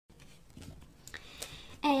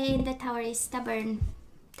And the Tower is stubborn.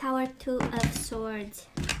 Tower, Two of Swords.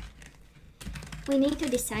 We need to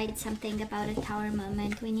decide something about a Tower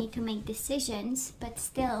moment. We need to make decisions, but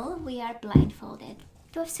still we are blindfolded.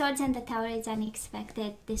 Two of Swords and the Tower is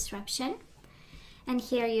unexpected disruption. And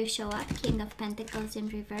here you show up, King of Pentacles in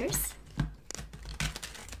reverse.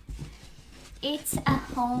 It's a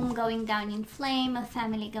home going down in flame, a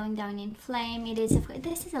family going down in flame.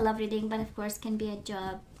 This is a love reading, but of course can be a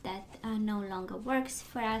job that no longer works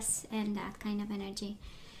for us, and that kind of energy.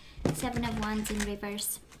 Seven of Wands in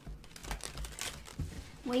reverse.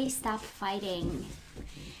 We stop fighting.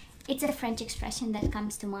 It's a French expression that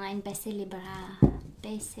comes to mind. Baissez les bras.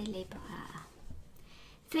 Baissez les bras.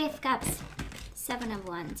 Three of Cups. Seven of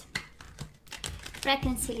Wands.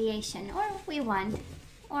 Reconciliation. Or we won.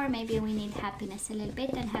 Or maybe we need happiness a little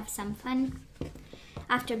bit and have some fun.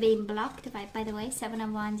 After being blocked, by the way, Seven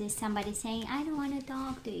of Wands is somebody saying, I don't want to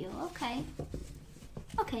talk to you. Okay.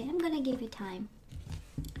 Okay, I'm going to give you time.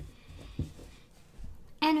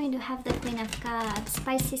 And we do have the Queen of Cups.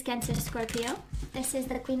 Pisces, Cancer, Scorpio. This is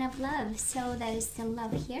the Queen of Love. So there is still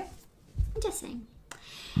love here. I'm just saying.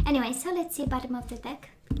 Anyway, so let's see bottom of the deck.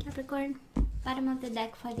 Capricorn. Bottom of the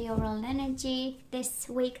deck for the overall energy. This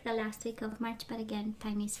week, the last week of March. But again,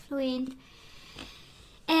 time is fluid.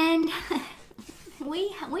 And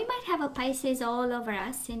we might have a Pisces all over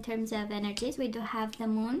us in terms of energies. We do have the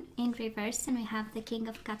Moon in reverse. And we have the King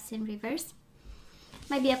of Cups in reverse.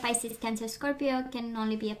 Might be a Pisces, Cancer, Scorpio. Can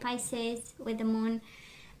only be a Pisces with the Moon.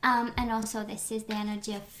 And also this is the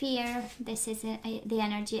energy of fear. This is the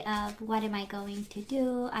energy of what am I going to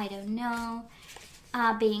do? I don't know.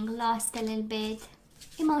 Being lost a little bit.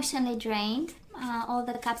 Emotionally drained. All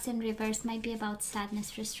the cups in reverse might be about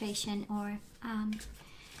sadness, frustration, or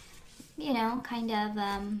you know, kind of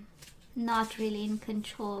not really in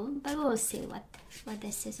control. But we'll see what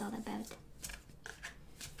this is all about.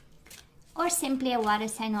 Or simply a water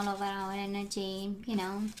sign all over our energy, you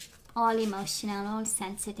know, all emotional, all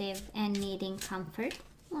sensitive, and needing comfort.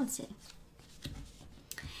 We'll see.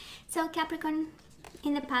 So Capricorn,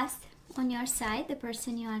 in the past, on your side, the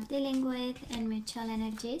person you are dealing with, and mutual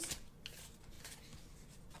energies.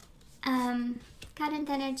 Current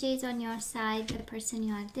energies on your side, the person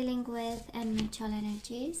you are dealing with, and mutual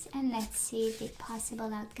energies. And let's see the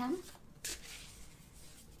possible outcome.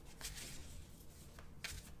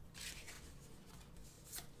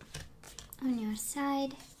 On your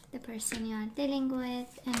side, the person you are dealing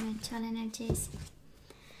with, and mutual energies.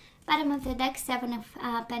 Bottom of the deck, Seven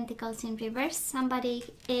of Pentacles in reverse. Somebody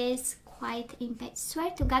is quite impatient. Swear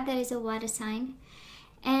to God, there is a water sign,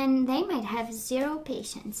 and they might have zero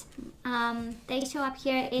patience. They show up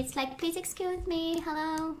here. It's like, please excuse me,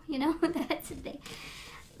 hello. You know, that's the thing.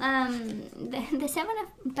 The Seven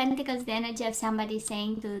of Pentacles, the energy of somebody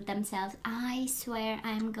saying to themselves, I swear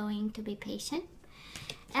I'm going to be patient.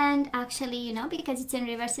 And actually, you know, because it's in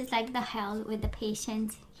reverse, it's like the hell with the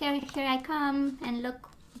patience. Here I come, and look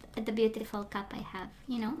at the beautiful cup I have,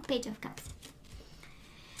 you know, Page of Cups.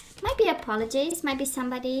 Might be apologies, might be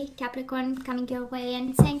somebody, Capricorn, coming your way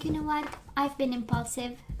and saying, you know what, I've been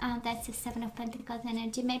impulsive. That's the Seven of Pentacles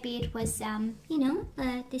energy. Maybe it was, you know,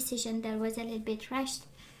 a decision that was a little bit rushed.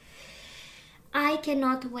 I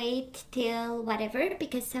cannot wait till whatever,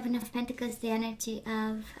 because Seven of Pentacles, the energy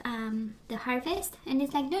of the harvest, and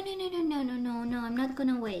it's like, no, I'm not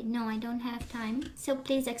gonna wait. No, I don't have time. So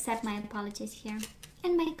please accept my apologies here.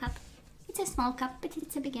 And my cup. It's a small cup, but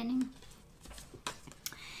it's a beginning.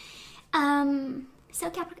 So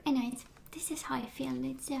Capricorn, anyways, this is how I feel.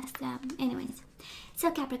 It's just, anyways. So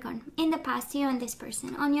Capricorn, in the past, you and this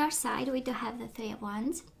person. On your side, we do have the Three of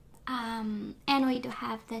Wands. And we do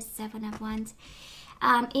have the Seven of Wands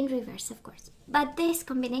in reverse, of course. But this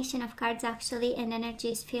combination of cards actually and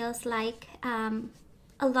energies feels like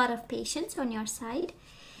a lot of patience on your side.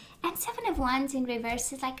 And Seven of Wands in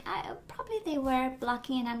reverse is like, probably they were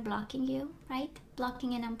blocking and unblocking you, right?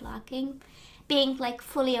 Blocking and unblocking. Being like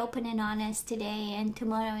fully open and honest today, and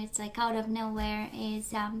tomorrow it's like out of nowhere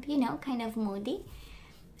is, you know, kind of moody.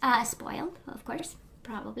 Spoiled, of course,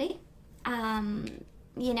 probably.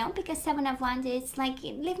 You know, because Seven of Wands is like,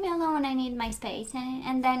 leave me alone, I need my space.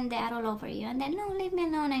 And then they are all over you. And then, no, leave me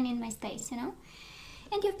alone, I need my space, you know.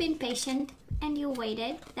 And you've been patient and you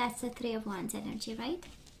waited. That's the Three of Wands energy, right?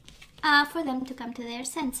 For them to come to their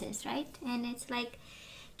senses, right? And it's like,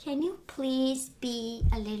 can you please be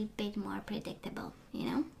a little bit more predictable, you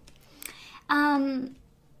know?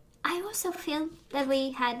 I also feel that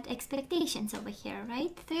we had expectations over here,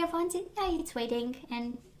 right? Three of Wands, yeah, it's waiting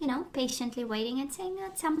and, you know, patiently waiting and saying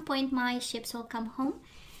at some point my ships will come home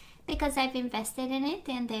because I've invested in it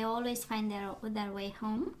and they always find their way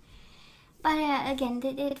home. But again,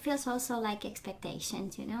 it feels also like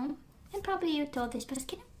expectations, you know. And probably you told this person,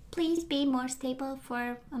 can you please be more stable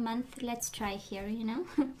for a month? Let's try here, you know.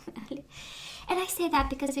 And I say that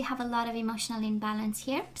because we have a lot of emotional imbalance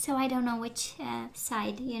here. So I don't know which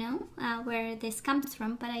side, you know, where this comes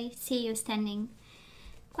from. But I see you standing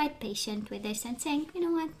quite patient with this and saying, you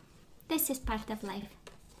know what, this is part of life.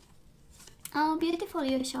 Oh, beautiful,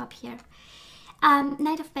 you show up here.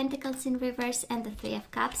 Knight of Pentacles in reverse and the Three of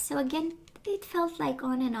Cups. So again, it felt like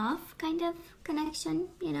on and off kind of connection,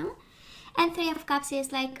 you know. And Three of Cups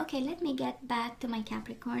is like, okay, let me get back to my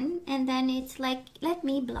Capricorn. And then it's like, let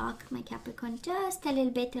me block my Capricorn just a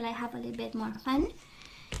little bit till I have a little bit more fun.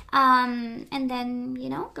 And then, you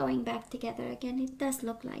know, going back together again, it does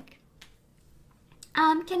look like.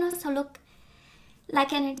 Can also look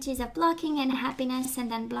like energies of blocking and happiness, and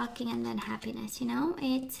then blocking and then happiness, you know.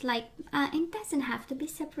 It's like, it doesn't have to be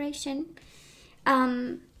separation.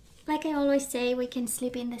 Like I always say, we can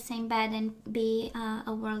sleep in the same bed and be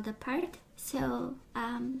a world apart. So,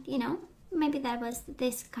 you know, maybe that was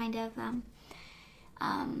this kind of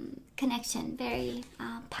connection, very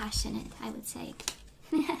passionate, I would say.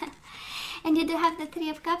 And you do have the Three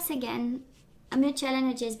of Cups again, mutual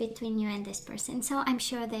energies between you and this person. So I'm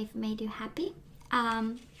sure they've made you happy.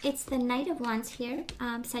 It's the Knight of Wands here,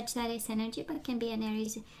 Sagittarius energy, but it can be an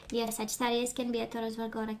Aries, yeah, Sagittarius, can be a Taurus,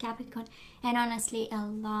 Virgo, or a Capricorn, and honestly a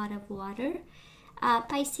lot of water.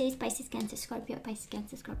 Pisces, Cancer, Scorpio, Pisces,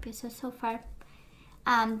 Cancer, Scorpio. So far,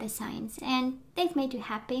 the signs, and they've made you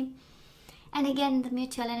happy. And again, the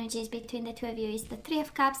mutual energies between the two of you is the Three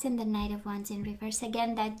of Cups and the Knight of Wands in reverse.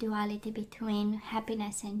 Again, that duality between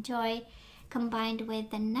happiness and joy, combined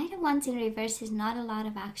with the Knight of Wands in reverse is not a lot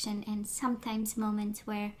of action, and sometimes moments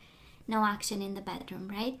where no action in the bedroom,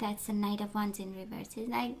 right? That's the Knight of Wands in reverse. It's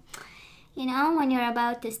like, you know, when you're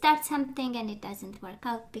about to start something and it doesn't work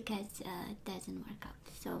out because it doesn't work out.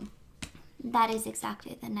 So that is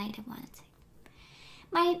exactly the Knight of Wands.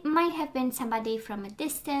 Might have been somebody from a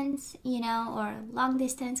distance, you know, or long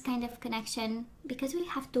distance kind of connection, because we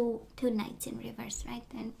have two Knights in reverse, right?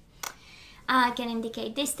 And can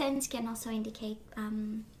indicate distance, can also indicate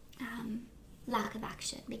lack of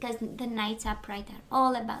action, because the Knights upright are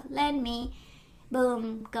all about let me,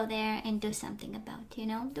 boom, go there and do something about, you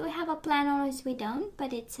know. Do we have a plan? Always we don't,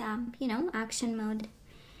 but it's, you know, action mode.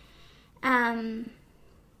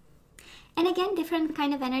 And again, different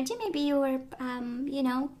kind of energy. Maybe you were, you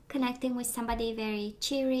know, connecting with somebody very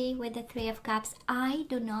cheery with the Three of Cups. I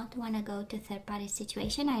do not want to go to third-party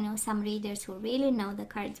situation. I know some readers who really know the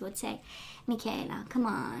cards would say, Michaela, come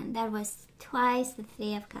on, that was twice the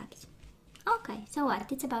Three of Cups. Okay, so what?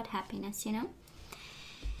 It's about happiness, you know.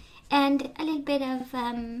 And a little bit of,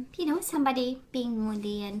 you know, somebody being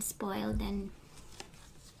moody and spoiled. And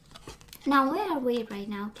now, where are we right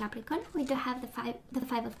now, Capricorn? We do have the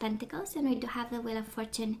Five of Pentacles, and we do have the Wheel of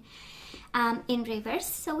Fortune in reverse.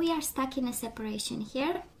 So we are stuck in a separation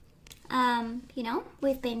here. You know,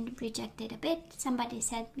 we've been rejected a bit. Somebody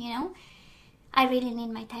said, you know, I really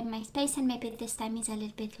need my time, my space, and maybe this time is a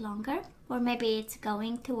little bit longer. Or maybe it's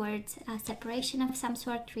going towards a separation of some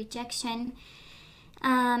sort, rejection.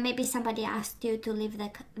 Maybe somebody asked you to leave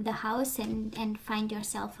the house and find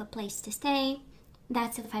yourself a place to stay.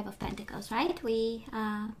 That's the Five of Pentacles, right? We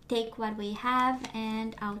take what we have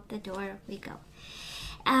and out the door we go.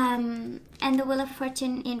 And the Wheel of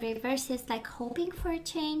Fortune in reverse is like hoping for a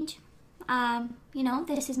change. You know,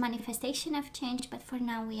 this is manifestation of change, but for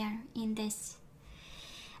now we are in this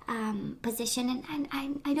position. And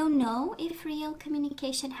I don't know if real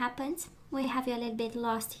communication happens. We have you a little bit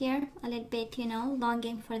lost here, a little bit, you know,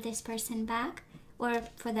 longing for this person back, or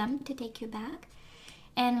for them to take you back.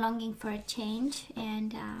 And longing for a change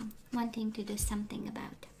and wanting to do something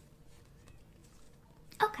about.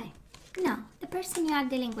 Okay, now the person you are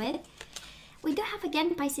dealing with, we do have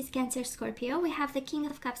again Pisces, Cancer, Scorpio. We have the King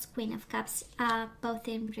of Cups, Queen of Cups, both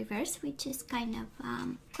in reverse, which is kind of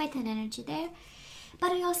quite an energy there.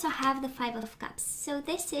 But we also have the Five of Cups. So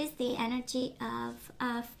this is the energy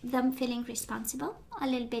of them feeling responsible, a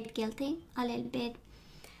little bit guilty, a little bit,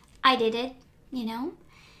 I did it, you know.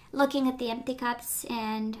 Looking at the empty cups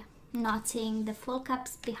and not seeing the full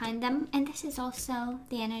cups behind them. And this is also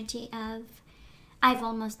the energy of I've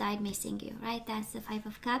almost died missing you, right? That's the Five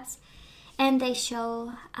of Cups. And they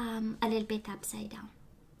show a little bit upside down.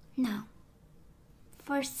 Now,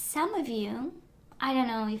 for some of you, I don't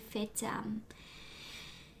know if it's...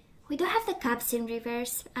 we do have the Cups in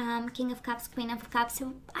reverse, King of Cups, Queen of Cups.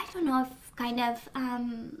 So I don't know if kind of,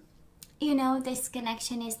 you know, this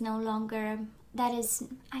connection is no longer... That is,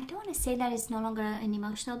 I don't want to say that is no longer an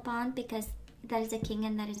emotional bond, because that is the king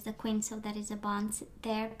and that is the queen, so that is a bond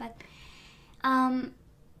there. But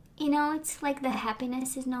You know, it's like the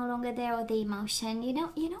happiness is no longer there, or the emotion. You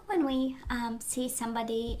know when we see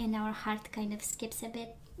somebody and our heart kind of skips a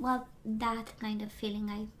bit. Well, that kind of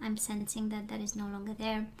feeling I'm sensing that is no longer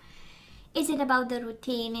there. Is it about the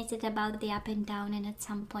routine? Is it about the up and down? And at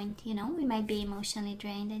some point, you know, we might be emotionally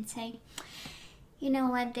drained and say, you know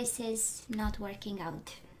what, this is not working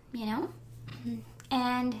out, you know?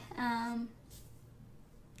 And,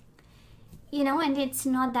 you know, and it's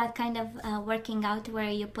not that kind of working out where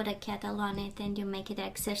you put a kettle on it and you make it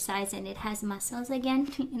exercise and it has muscles again,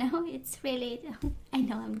 you know? It's really, I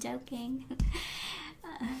know I'm joking.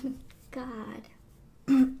 God.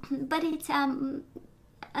 But it's,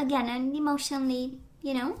 again, an emotionally,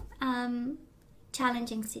 you know,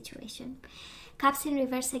 challenging situation. Cups in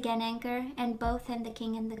reverse, again, anger, and both and the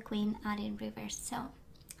king and the queen are in reverse. So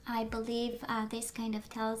I believe this kind of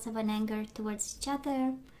tells of an anger towards each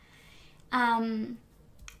other, trying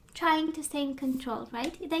to stay in control,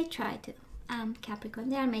 right? They try to, Capricorn,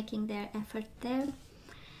 they are making their effort there.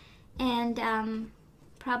 And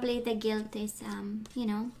probably the guilt is, you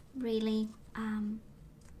know, really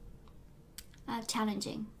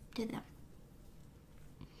challenging to them.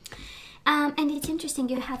 And it's interesting,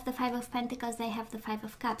 you have the Five of Pentacles, they have the Five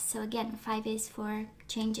of Cups. So again, 5 is for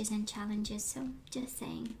changes and challenges. So just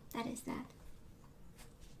saying, that is that.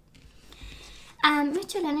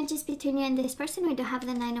 Mutual energies between you and this person. We do have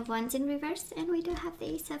the Nine of Wands in reverse, and we do have the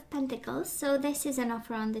Ace of Pentacles. So this is an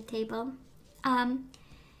offer on the table. Kind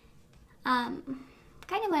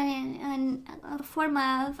of a form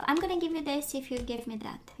of, I'm gonna give you this if you give me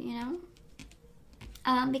that, you know?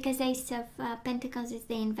 Because the Ace of Pentacles is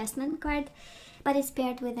the investment card, but it's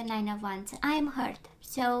paired with the Nine of Wands. I'm hurt,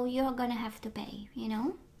 so you're gonna have to pay, you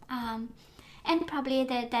know? And probably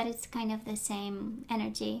that is kind of the same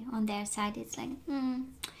energy on their side. It's like,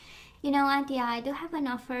 you know what, yeah, I do have an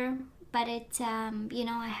offer, but it's, you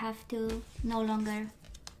know, I have to no longer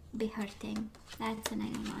be hurting. That's the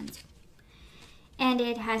Nine of Wands. And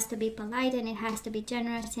it has to be polite, and it has to be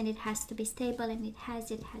generous, and it has to be stable, and it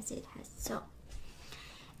has. So,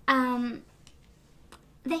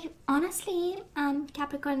 they honestly,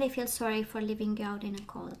 Capricorn, they feel sorry for leaving you out in a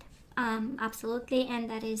cold. Absolutely, and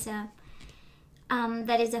that is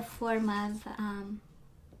a form of,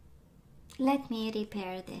 let me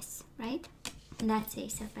repair this, right? And that's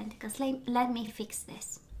Ace of Pentacles. Let me fix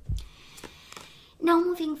this. Now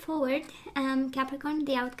moving forward, Capricorn,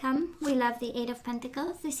 the outcome, we love the Eight of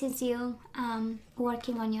Pentacles. This is you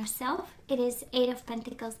working on yourself. It is Eight of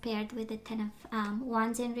Pentacles paired with the Ten of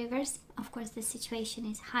Wands in reverse. Of course, the situation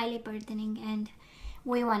is highly burdening, and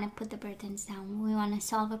we want to put the burdens down. We want to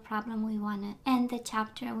solve a problem. We want to end the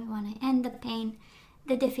chapter. We want to end the pain,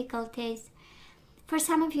 the difficulties. For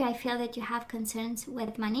some of you, I feel that you have concerns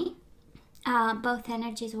with money. Both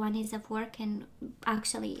energies, one is of work, and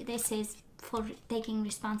actually this is for taking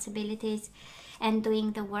responsibilities and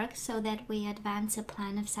doing the work so that we advance a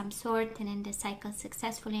plan of some sort and end the cycle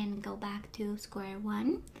successfully and go back to square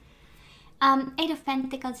one. Eight of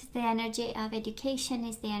Pentacles is the energy of education,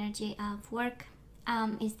 is the energy of work,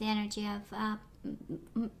 is the energy of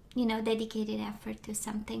you know, dedicated effort to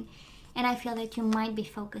something. And I feel that you might be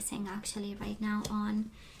focusing actually right now on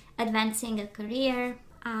advancing a career,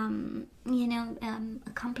 you know,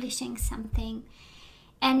 accomplishing something.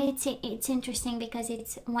 And it's interesting because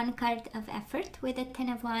it's one card of effort with the Ten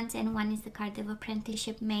of Wands, and one is the card of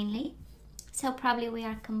apprenticeship mainly. So probably we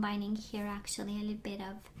are combining here actually a little bit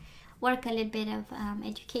of work, a little bit of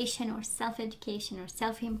education or self-education or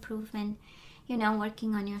self-improvement, you know,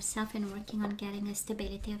 working on yourself and working on getting a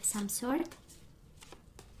stability of some sort.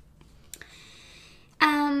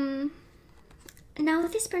 Now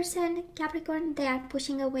this person, Capricorn, they are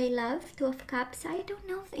pushing away love. Two of Cups. I don't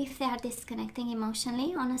know if they are disconnecting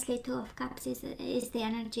emotionally. Honestly, Two of Cups is the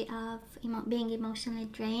energy of being emotionally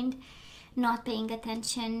drained, not paying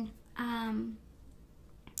attention,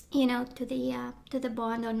 you know, to the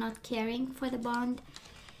bond, or not caring for the bond.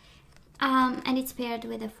 And it's paired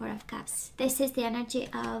with the Four of Cups. This is the energy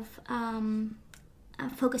of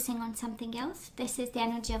focusing on something else. This is the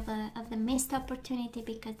energy of the missed opportunity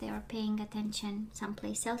because they are paying attention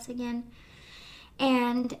someplace else again.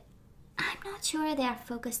 And I'm not sure they are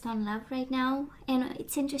focused on love right now. And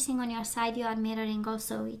it's interesting, on your side you are mirroring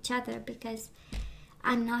also each other, because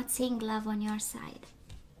I'm not seeing love on your side.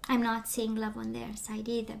 I'm not seeing love on their side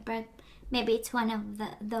either. But maybe it's one of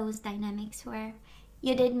those dynamics where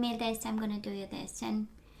you did me this, I'm gonna do you this. And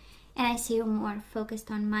I see you more focused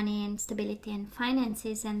on money and stability and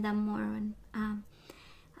finances, and them more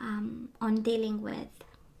on dealing with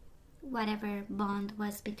whatever bond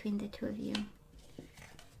was between the two of you.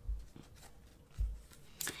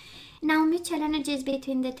 Now, mutual energies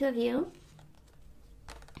between the two of you.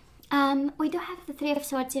 We do have the Three of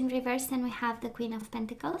Swords in reverse, and we have the Queen of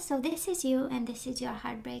Pentacles. So this is you and this is your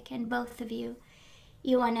heartbreak, and both of you,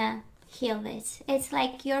 you want to heal this. It's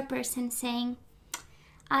like your person saying,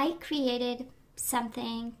 I created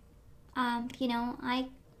something, you know, I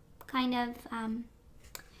kind of,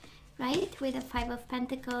 right, with the Five of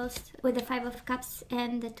Pentacles, with the Five of Cups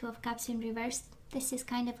and the Two of Cups in reverse. This is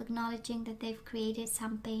kind of acknowledging that they've created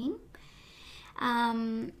some pain.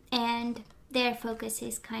 And their focus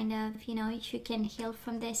is kind of, you know, if you can heal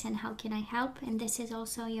from this and how can I help? And this is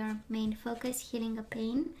also your main focus, healing a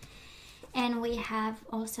pain. And we have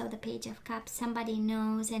also the Page of Cups. Somebody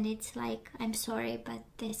knows, and it's like, I'm sorry, but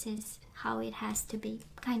this is how it has to be.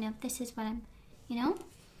 Kind of, this is what I'm, you know?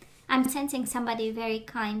 I'm sensing somebody very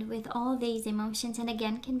kind with all these emotions. And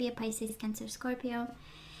again, can be a Pisces, Cancer, Scorpio.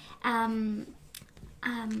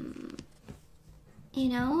 You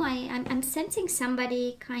know, I'm sensing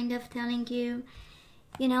somebody kind of telling you,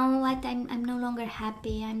 you know what, I'm no longer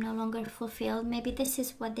happy, I'm no longer fulfilled. Maybe this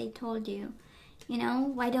is what they told you, you know,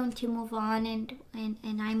 why don't you move on, and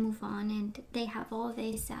I move on. And they have all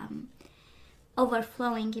these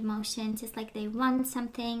overflowing emotions. It's like they want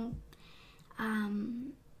something.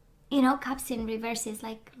 You know, Cups in reverse is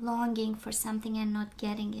like longing for something and not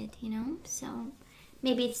getting it, you know. So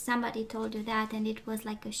maybe somebody told you that and it was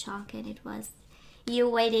like a shock, and it was you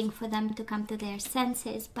waiting for them to come to their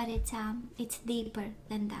senses, but it's deeper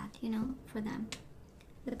than that, you know, for them,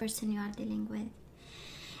 the person you are dealing with.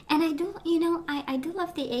 And I do, you know, I do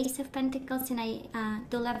love the Ace of Pentacles, and I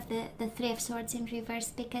do love the Three of Swords in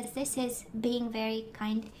reverse, because this is being very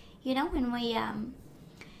kind, you know, when we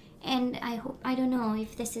and I don't know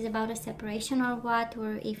if this is about a separation or what,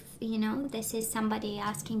 or if, you know, this is somebody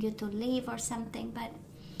asking you to leave or something, but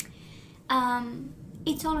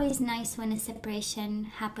it's always nice when a separation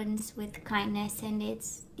happens with kindness, and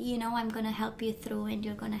it's, you know, I'm gonna help you through and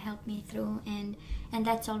you're gonna help me through, and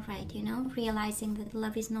that's all right, you know, realizing that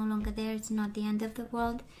love is no longer there. It's not the end of the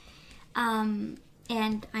world. And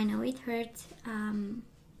I know it hurts,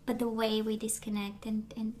 but the way we disconnect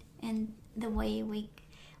and the way we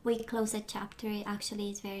close a chapter actually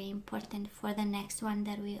is very important for the next one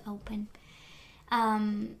that we open,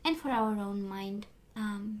 and for our own mind.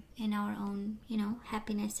 In our own, you know,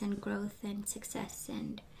 happiness and growth and success,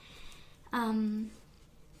 and I'm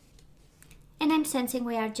sensing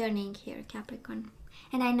we are journeying here, Capricorn.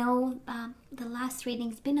 And I know the last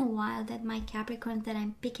reading's been a while that my Capricorns that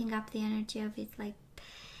I'm picking up the energy of is like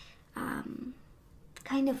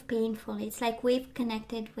kind of painful. It's like we've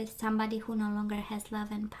connected with somebody who no longer has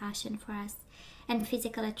love and passion for us, and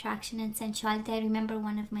physical attraction and sensuality. I remember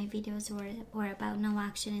one of my videos were about no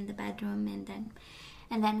action in the bedroom,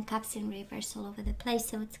 and then Cups in reverse all over the place.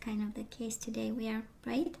 So it's kind of the case today. We are,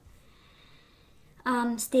 right?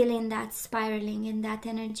 Still in that spiraling, in that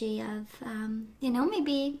energy of, you know,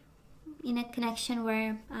 maybe in a connection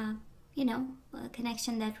where, you know, a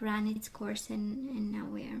connection that ran its course, and now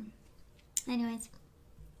we're, anyways.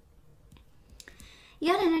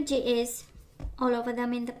 Your energy is all over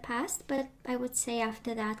them in the past, but I would say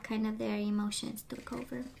after that, kind of their emotions took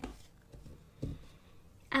over.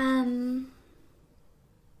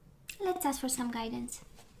 Let's ask for some guidance.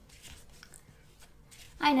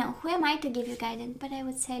 I know, who am I to give you guidance? But I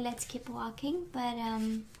would say let's keep walking. But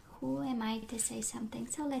who am I to say something?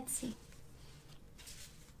 So let's see.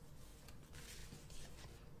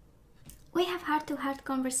 We have heart-to-heart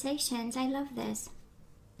conversations. I love this.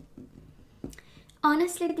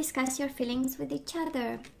 Honestly discuss your feelings with each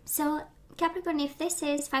other. So Capricorn, if this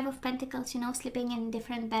is Five of Pentacles, you know, sleeping in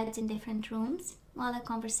different beds in different rooms, well, a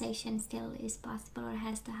conversation still is possible or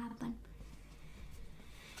has to happen.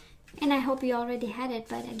 And I hope you already had it,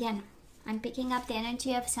 but again, I'm picking up the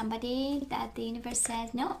energy of somebody that the universe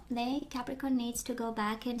says, no, Capricorn needs to go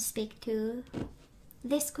back and speak to.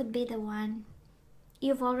 This could be the one.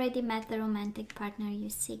 You've already met the romantic partner you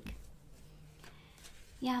seek.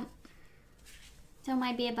 Yeah. So it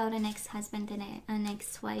might be about an ex-husband and an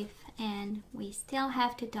ex-wife, and we still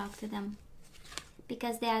have to talk to them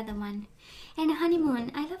because they are the one. And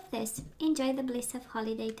honeymoon, I love this. Enjoy the bliss of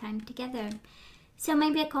holiday time together. So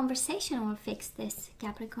maybe a conversation will fix this,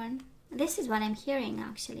 Capricorn. This is what I'm hearing,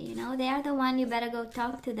 actually, you know. They are the one. You better go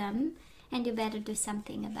talk to them, and you better do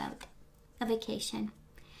something about a vacation.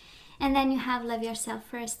 And then you have love yourself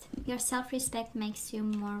first. Your self-respect makes you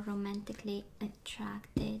more romantically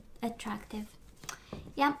attractive.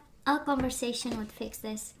 Yeah, a conversation would fix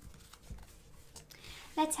this.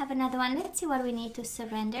 Let's have another one. Let's see what we need to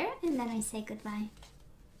surrender, and then I say goodbye.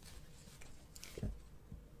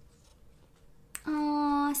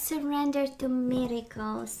 Oh, Surrender to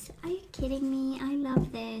miracles. Are you kidding me? I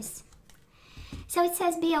love this. So it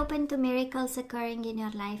says, be open to miracles occurring in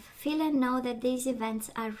your life. Feel and know that these events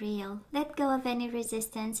are real. Let go of any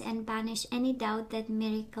resistance and banish any doubt that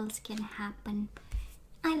miracles can happen.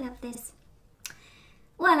 I love this.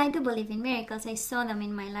 Well, I do believe in miracles. I saw them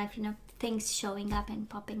in my life, you know, things showing up and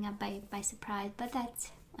popping up by surprise. But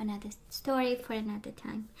that's another story for another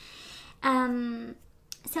time.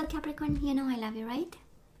 So Capricorn, you know I love you, right?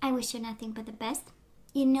 I wish you nothing but the best.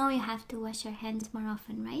 You know you have to wash your hands more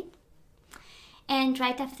often, right? And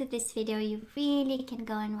right after this video, you really can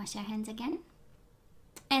go and wash your hands again.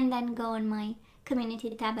 And then go on my community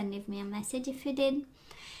tab and leave me a message if you did.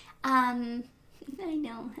 I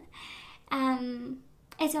know.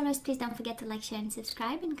 As always, please don't forget to like, share, and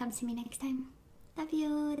subscribe. And come see me next time. Love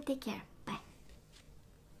you. Take care.